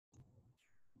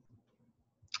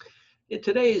In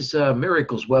today's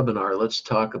Miracles webinar, let's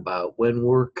talk about when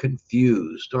we're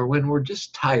confused or when we're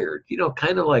just tired,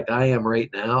 kind of like I am right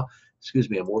now. Excuse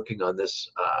me, I'm working on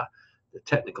this, the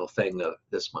technical thing of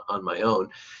this on my own.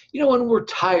 When we're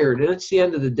tired and it's the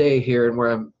end of the day here and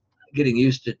where I'm getting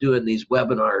used to doing these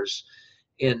webinars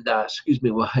and, excuse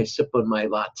me, while I sip on my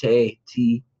latte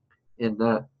tea and,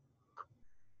 but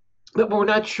we're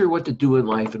not sure what to do in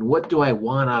life and what do I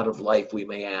want out of life, we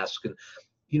may ask. And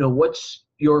what's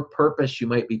your purpose you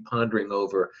might be pondering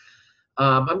over?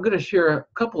 I'm going to share a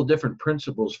couple of different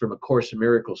principles from A Course in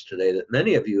Miracles today that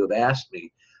many of you have asked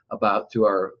me about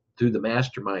through the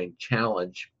Mastermind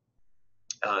Challenge.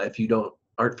 If you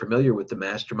aren't familiar with the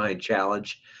Mastermind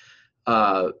Challenge,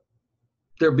 there'll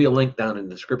be a link down in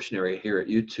the description area here at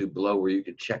YouTube below where you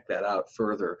can check that out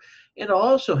further. And I'll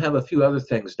also have a few other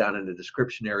things down in the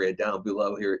description area down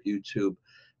below here at YouTube.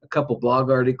 A couple blog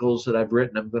articles that I've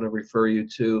written I'm going to refer you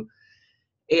to,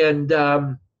 and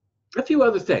a few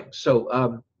other things.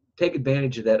 So take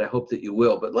advantage of that. I hope that you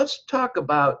will. But let's talk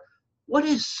about what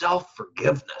is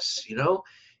self-forgiveness,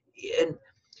 and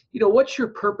what's your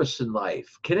purpose in life?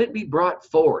 Can it be brought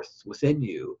forth within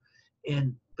you?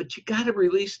 But you got to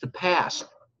release the past.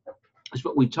 That's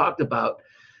what we talked about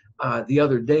the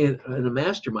other day in a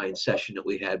mastermind session that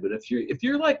we had. But if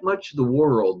you're like much of the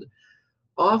world,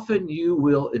 often you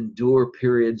will endure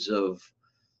periods of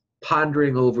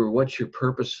pondering over what's your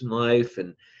purpose in life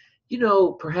and,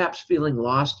 perhaps feeling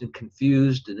lost and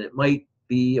confused. And it might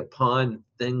be upon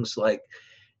things like,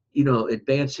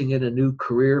 advancing in a new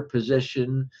career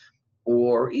position,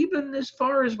 or even as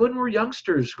far as when we're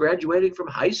youngsters graduating from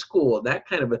high school and that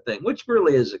kind of a thing, which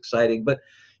really is exciting. But,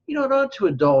 and on to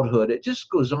adulthood, it just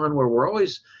goes on where we're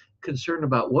always concerned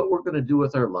about what we're going to do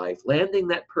with our life, landing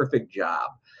that perfect job.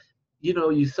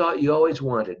 You thought you always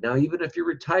wanted. Now, even if you're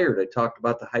retired, I talked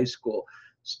about the high school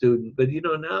student, but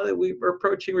now that we're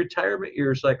approaching retirement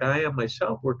years like I am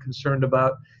myself, we're concerned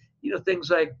about,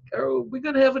 things like, are we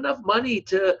going to have enough money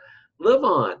to live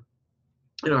on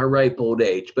in our ripe old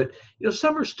age? But,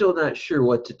 some are still not sure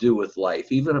what to do with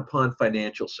life, even upon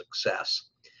financial success.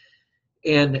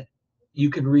 And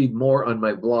you can read more on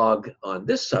my blog on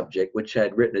this subject, which I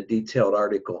had written a detailed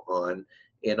article on,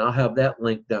 and I'll have that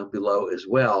link down below as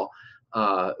well.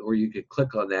 Where you could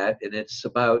click on that, and it's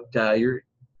about you're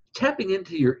tapping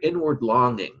into your inward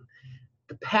longing,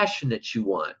 the passion that you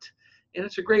want. And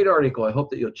it's a great article. I hope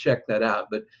that you'll check that out.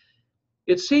 But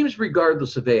it seems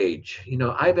regardless of age,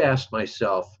 I've asked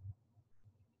myself,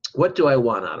 what do I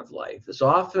want out of life? As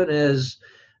often as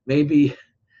maybe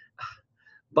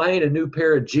buying a new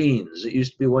pair of jeans. It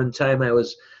used to be one time I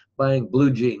was buying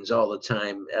blue jeans all the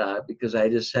time because I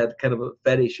just had kind of a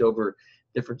fetish over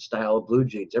different style of blue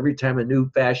jeans. Every time a new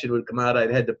fashion would come out,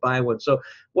 I'd had to buy one. So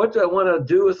what do I want to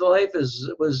do with life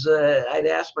I'd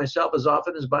ask myself as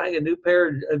often as buying a new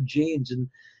pair of jeans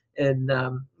and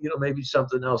maybe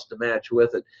something else to match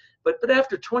with it. But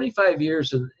after 25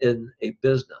 years in a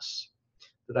business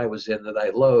that I was in that I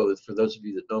loathed, for those of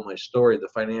you that know my story, the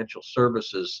financial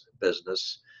services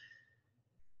business,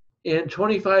 in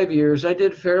 25 years, I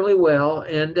did fairly well,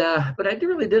 but I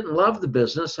really didn't love the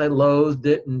business. I loathed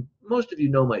it, and most of you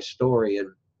know my story,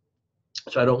 and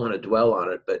so I don't want to dwell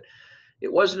on it. But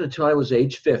it wasn't until I was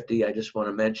age 50, I just want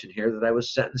to mention here, that I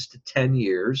was sentenced to 10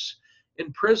 years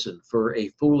in prison for a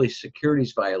foolish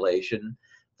securities violation,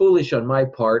 foolish on my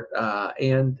part,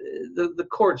 and the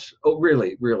courts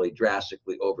really, really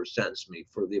drastically over-sentenced me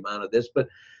for the amount of this. But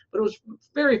it was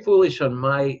very foolish on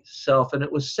myself, and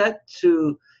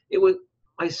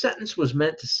my sentence was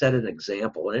meant to set an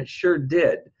example, and it sure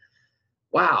did.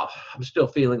 Wow, I'm still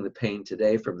feeling the pain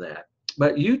today from that.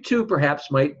 But you too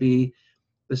perhaps might be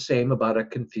the same about a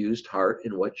confused heart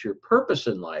and what's your purpose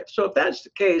in life. So if that's the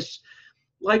case,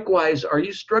 likewise, are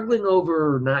you struggling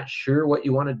over not sure what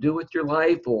you want to do with your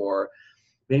life? Or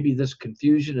maybe this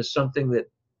confusion is something that,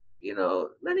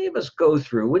 many of us go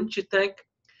through, wouldn't you think?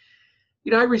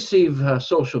 I receive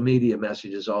social media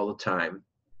messages all the time.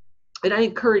 And I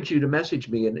encourage you to message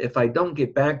me. And if I don't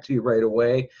get back to you right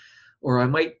away, or I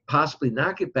might possibly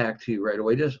not get back to you right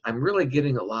away, I'm really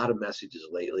getting a lot of messages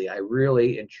lately. I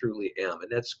really and truly am.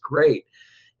 And that's great.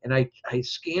 And I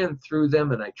scan through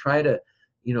them and I try to,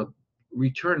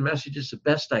 return messages the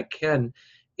best I can.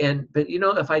 But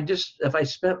if I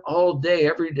spent all day,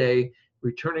 every day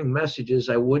returning messages,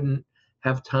 I wouldn't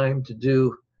have time to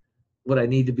do what I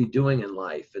need to be doing in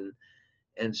life.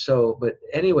 And so, but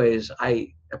anyways,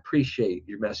 I appreciate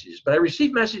your messages. But I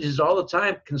receive messages all the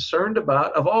time concerned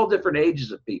about, of all different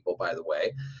ages of people, by the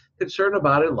way, concerned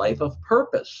about a life of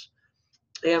purpose.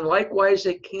 And likewise,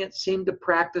 they can't seem to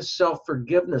practice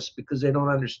self-forgiveness because they don't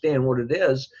understand what it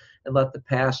is and let the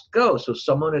past go. So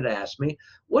someone had asked me,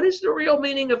 what is the real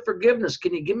meaning of forgiveness?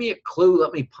 Can you give me a clue?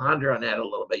 Let me ponder on that a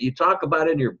little bit. You talk about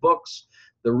in your books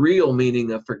the real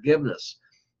meaning of forgiveness.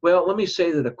 Well, let me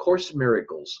say that A Course in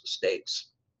Miracles states,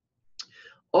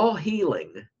 all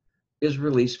healing is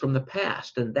released from the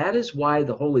past, and that is why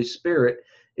the Holy Spirit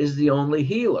is the only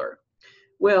healer.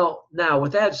 Well, now,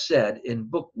 with that said, in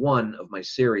book 1 of my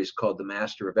series called The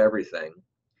Master of Everything,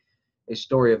 A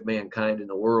Story of Mankind in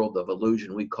the World of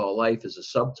Illusion We Call Life is a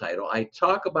subtitle, I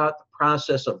talk about the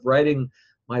process of writing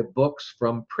my books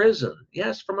from prison.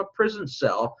 Yes, from a prison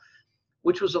cell,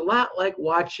 which was a lot like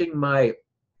watching my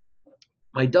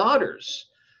daughters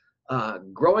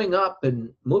growing up and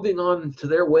moving on to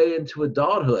their way into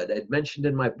adulthood. I'd mentioned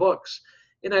in my books,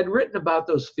 and I'd written about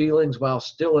those feelings while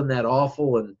still in that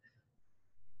awful and,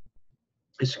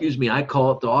 excuse me, I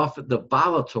call it the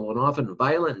volatile and often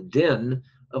violent din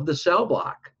of the cell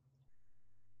block.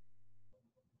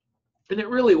 And it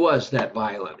really was that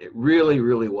violent. It really,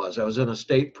 really was. I was in a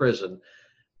state prison.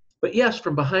 But yes,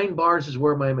 from behind bars is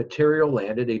where my material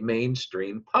landed, a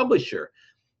mainstream publisher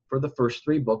for the first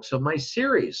 3 books of my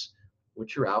series,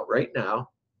 which are out right now.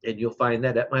 And you'll find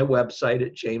that at my website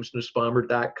at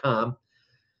jamesnussbaumer.com.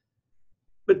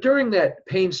 But during that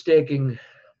painstaking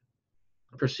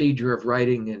procedure of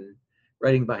writing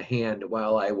by hand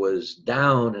while I was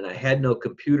down and I had no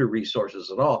computer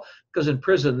resources at all, because in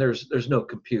prison there's no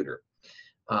computer.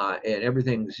 And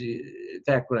everything's, in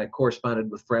fact, when I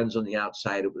corresponded with friends on the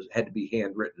outside, had to be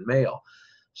handwritten mail.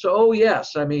 So, oh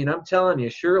yes, I mean, I'm telling you,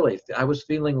 surely I was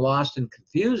feeling lost and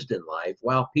confused in life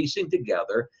while piecing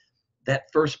together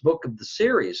that first book of the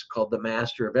series called The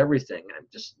Master of Everything. I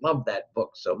just love that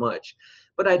book so much.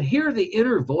 But I'd hear the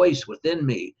inner voice within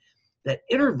me, that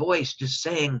inner voice just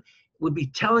saying, would be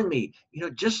telling me, you know,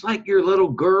 just like your little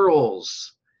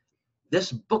girls,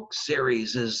 this book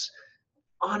series is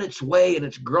on its way and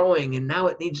it's growing, and now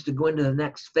it needs to go into the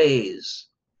next phase.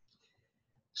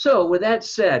 So with that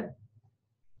said,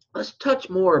 let's touch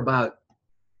more about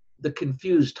the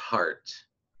confused heart.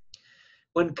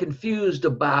 When confused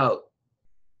about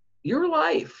your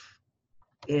life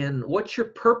and what's your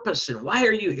purpose and why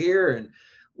are you here and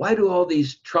why do all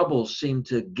these troubles seem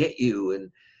to get you,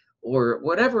 and or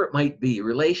whatever it might be,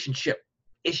 relationship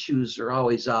issues are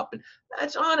always up, and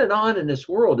that's on and on in this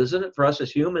world, isn't it? For us as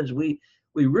humans, we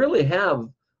really have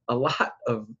a lot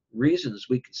of reasons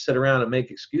we can sit around and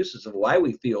make excuses of why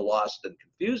we feel lost and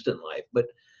confused in life. But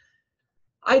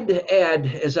I'd add,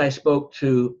 as I spoke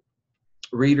to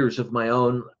readers of my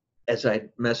own, as I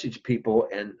message people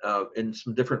and in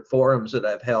some different forums that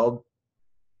I've held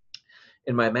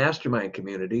in my mastermind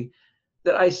community,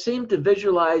 that I seem to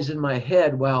visualize in my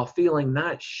head while feeling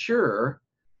not sure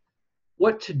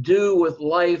what to do with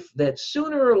life, that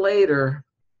sooner or later,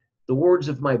 the words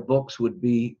of my books would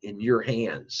be in your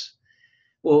hands.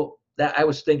 Well, that I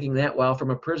was thinking that while from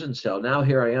a prison cell. Now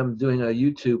here I am doing a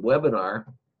YouTube webinar,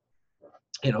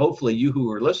 and hopefully you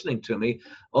who are listening to me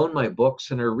own my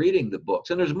books and are reading the books.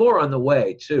 And there's more on the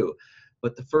way too.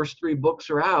 But the first 3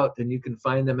 books are out, and you can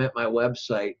find them at my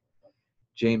website,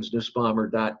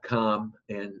 jamesnussbaumer.com,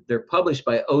 and they're published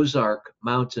by Ozark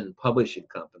Mountain Publishing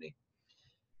Company.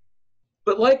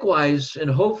 But likewise,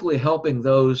 and hopefully helping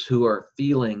those who are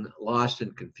feeling lost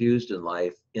and confused in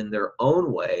life in their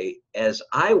own way, as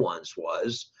I once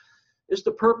was, is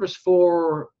the purpose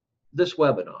for this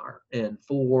webinar and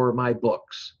for my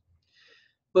books.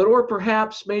 But, or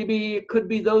perhaps maybe it could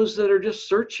be those that are just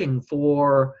searching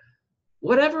for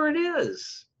whatever it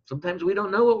is. Sometimes we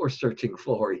don't know what we're searching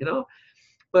for, you know,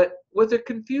 but with a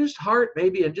confused heart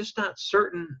maybe, and just not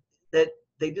certain, that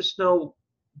they just know,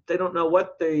 they don't know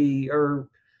what they are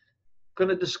going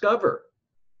to discover.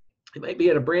 They might be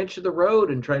at a branch of the road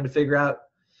and trying to figure out,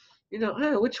 you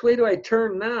know, which way do I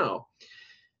turn now?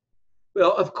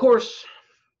 Well, of course,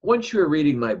 once you're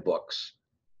reading my books,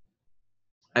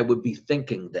 I would be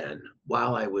thinking then,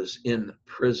 while I was in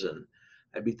prison,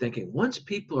 I'd be thinking, once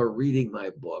people are reading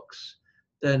my books,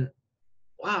 then,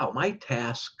 wow, my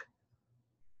task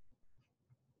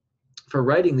for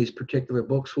writing these particular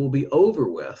books will be over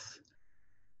with.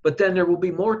 But then there will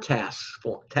be more tasks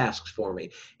for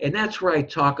me. And that's where I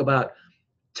talk about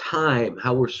time,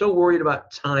 how we're so worried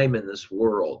about time in this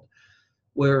world,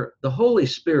 where the Holy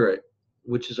Spirit,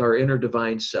 which is our inner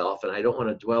divine self, and I don't want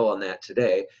to dwell on that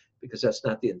today because that's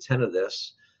not the intent of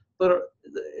this, but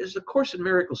as the Course in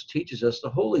Miracles teaches us, the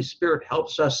Holy Spirit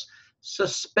helps us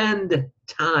suspend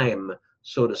time,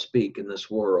 so to speak, in this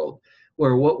world,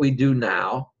 where what we do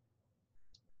now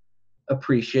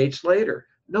appreciates later.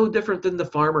 No different than the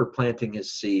farmer planting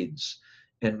his seeds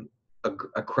and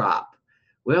a crop.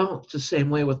 Well, it's the same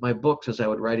way with my books as I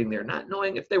was writing there, not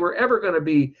knowing if they were ever going to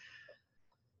be,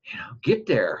 get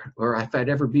there, or if I'd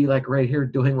ever be like right here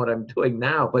doing what I'm doing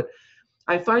now. But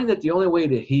I find that the only way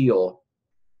to heal,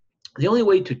 the only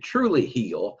way to truly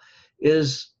heal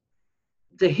is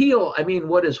to heal. I mean,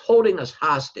 what is holding us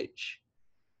hostage,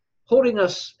 holding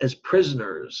us as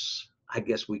prisoners, I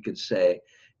guess we could say,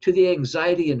 to the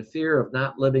anxiety and fear of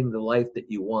not living the life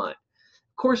that you want.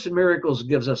 Course in Miracles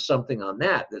gives us something on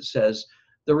that says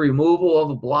the removal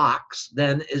of blocks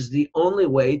then is the only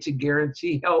way to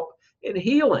guarantee help and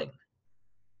healing.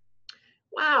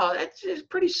 Wow, that's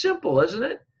pretty simple, isn't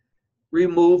it?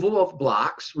 Removal of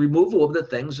blocks, removal of the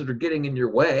things that are getting in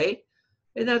your way,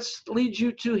 and that leads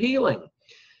you to healing.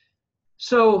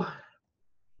 So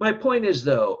my point is,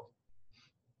 though,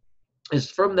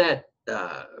 is from that,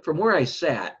 from where I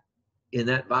sat in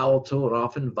that volatile and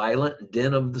often violent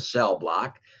den of the cell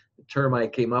block, the term I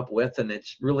came up with, and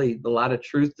it's really a lot of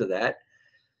truth to that.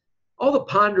 All the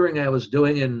pondering I was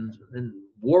doing and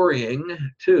worrying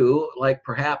too, like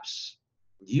perhaps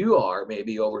you are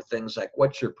maybe over things like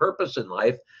what's your purpose in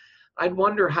life, I'd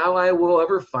wonder how I will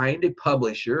ever find a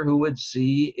publisher who would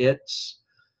see its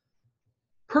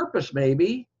purpose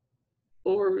maybe,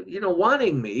 or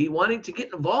wanting to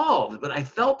get involved. But I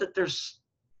felt that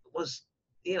was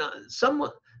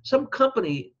some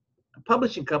company,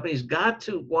 publishing companies, got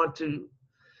to want to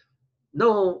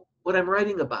know what I'm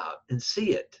writing about and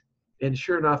see it. And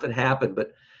sure enough, it happened.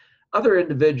 But other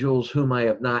individuals whom I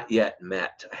have not yet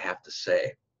met, I have to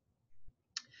say,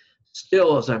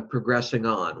 still as I'm progressing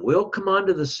on, will come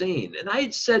onto the scene. And I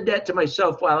had said that to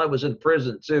myself while I was in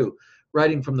prison too,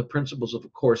 writing from the principles of A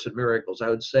Course in Miracles. I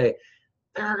would say,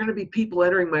 there are going to be people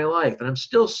entering my life. And I'm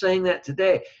still saying that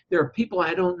today. There are people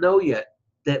I don't know yet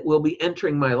that will be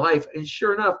entering my life. And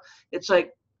sure enough, it's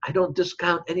like I don't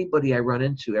discount anybody I run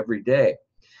into every day.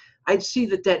 I'd see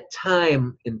that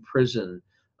time in prison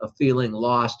of feeling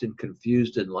lost and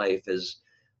confused in life is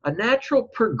a natural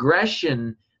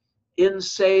progression in,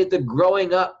 say, the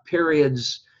growing up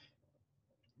periods,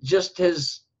 just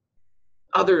as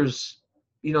others,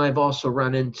 I've also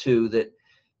run into that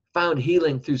found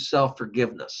healing through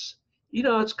self-forgiveness.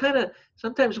 It's kind of,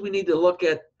 sometimes we need to look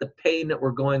at the pain that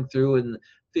we're going through and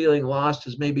feeling lost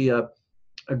as maybe a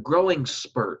growing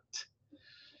spurt.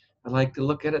 I like to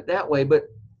look at it that way. But,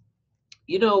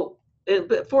 and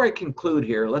before I conclude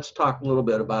here, let's talk a little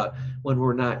bit about when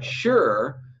we're not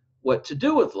sure what to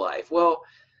do with life. Well,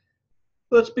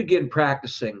 let's begin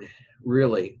practicing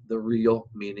really the real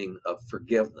meaning of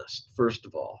forgiveness, first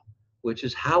of all, which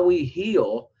is how we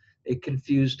heal a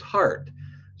confused heart.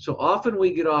 So often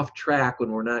we get off track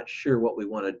when we're not sure what we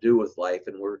want to do with life,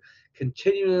 and we're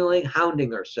continually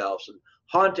hounding ourselves and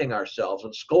haunting ourselves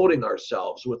and scolding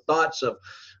ourselves with thoughts of,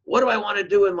 what do I want to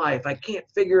do in life? I can't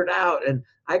figure it out. And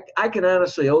I can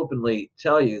honestly, openly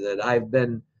tell you that I've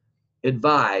been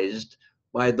advised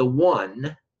by the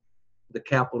one, the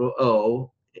capital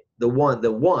O, the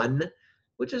one,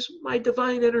 which is my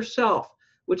divine inner self,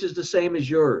 which is the same as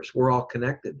yours. We're all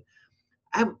connected.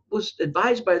 I was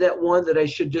advised by that one that I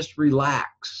should just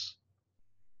relax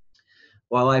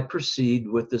while I proceed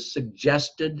with the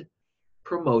suggested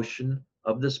promotion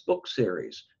of this book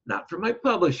series, not from my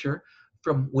publisher,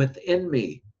 from within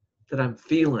me that I'm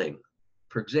feeling.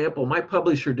 For example, my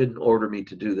publisher didn't order me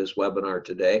to do this webinar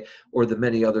today or the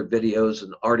many other videos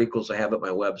and articles I have at my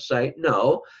website.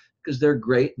 No, because they're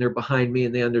great and they're behind me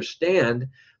and they understand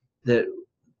that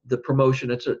the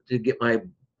promotion is to get my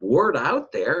word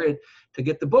out there and to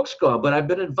get the books going. But I've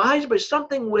been advised by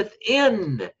something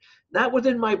within, not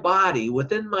within my body,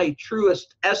 within my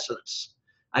truest essence.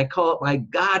 I call it my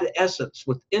God essence,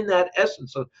 within that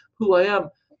essence of who I am,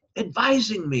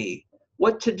 advising me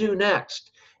what to do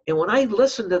next. And when I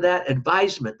listen to that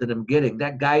advisement that I'm getting,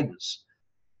 that guidance,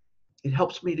 it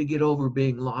helps me to get over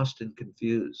being lost and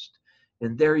confused.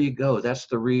 And there you go. That's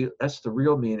the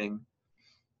real meaning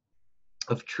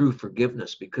of true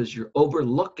forgiveness, because you're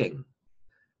overlooking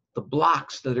the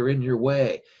blocks that are in your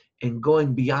way and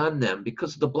going beyond them,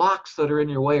 because the blocks that are in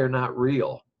your way are not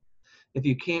real. If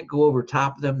you can't go over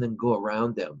top of them, then go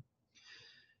around them.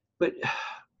 But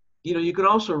you can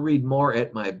also read more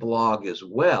at my blog as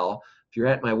well. If you're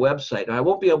at my website, now I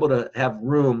won't be able to have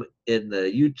room in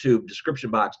the YouTube description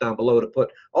box down below to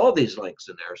put all these links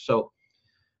in there. So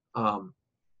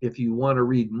if you want to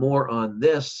read more on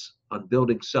this, on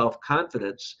building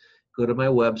self-confidence, go to my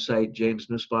website,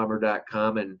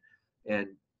 jamesnussbaumer.com, and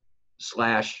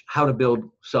 / how to build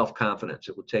self-confidence.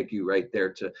 It will take you right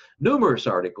there to numerous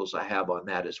articles I have on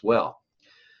that as well.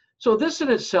 So this in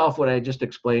itself, what I just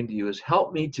explained to you, has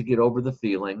helped me to get over the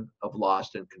feeling of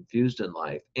lost and confused in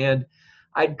life. And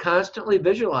I'd constantly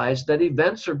visualize that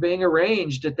events are being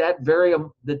arranged at that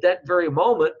very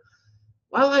moment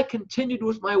while I continued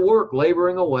with my work,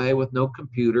 laboring away with no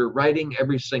computer, writing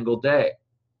every single day,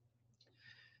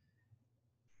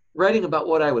 writing about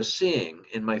what I was seeing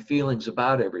and my feelings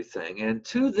about everything. And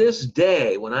to this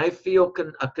day, when I feel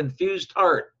a confused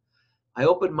heart, I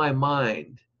open my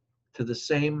mind to the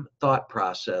same thought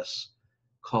process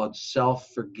called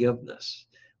self-forgiveness,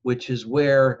 which is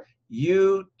where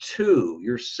you too,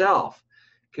 yourself,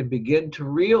 can begin to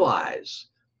realize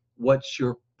what's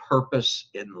your purpose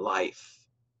in life.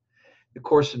 The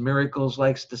Course in Miracles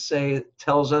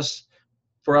tells us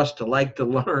for us to like to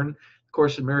learn. The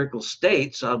Course in Miracles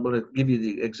states, I'm going to give you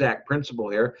the exact principle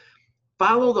here,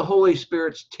 follow the Holy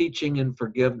Spirit's teaching in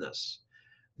forgiveness.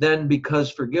 Then, because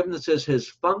forgiveness is his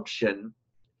function,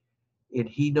 and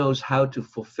he knows how to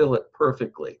fulfill it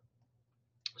perfectly.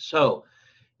 So,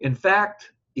 in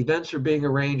fact, events are being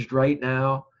arranged right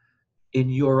now in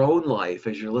your own life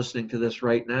as you're listening to this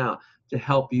right now to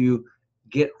help you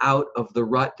get out of the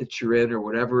rut that you're in, or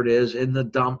whatever it is, in the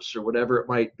dumps or whatever it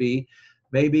might be.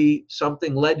 Maybe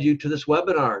something led you to this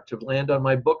webinar to land on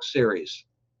my book series,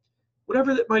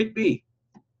 whatever that might be.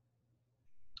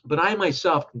 But I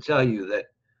myself can tell you that,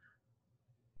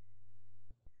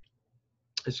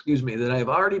 that I've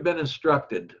already been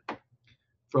instructed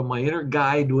from my inner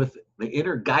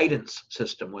guidance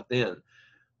system within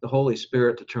the Holy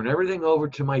Spirit to turn everything over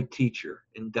to my teacher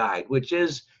and guide, which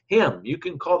is him. You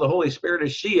can call the Holy Spirit a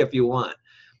she if you want,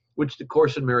 which the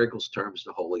Course in Miracles terms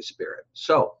the Holy Spirit.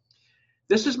 So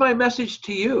this is my message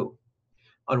to you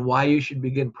on why you should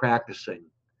begin practicing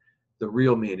the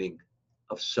real meaning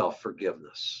of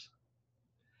self-forgiveness.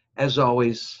 As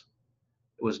always,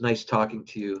 it was nice talking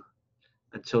to you.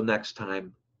 Until next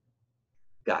time,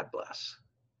 God bless.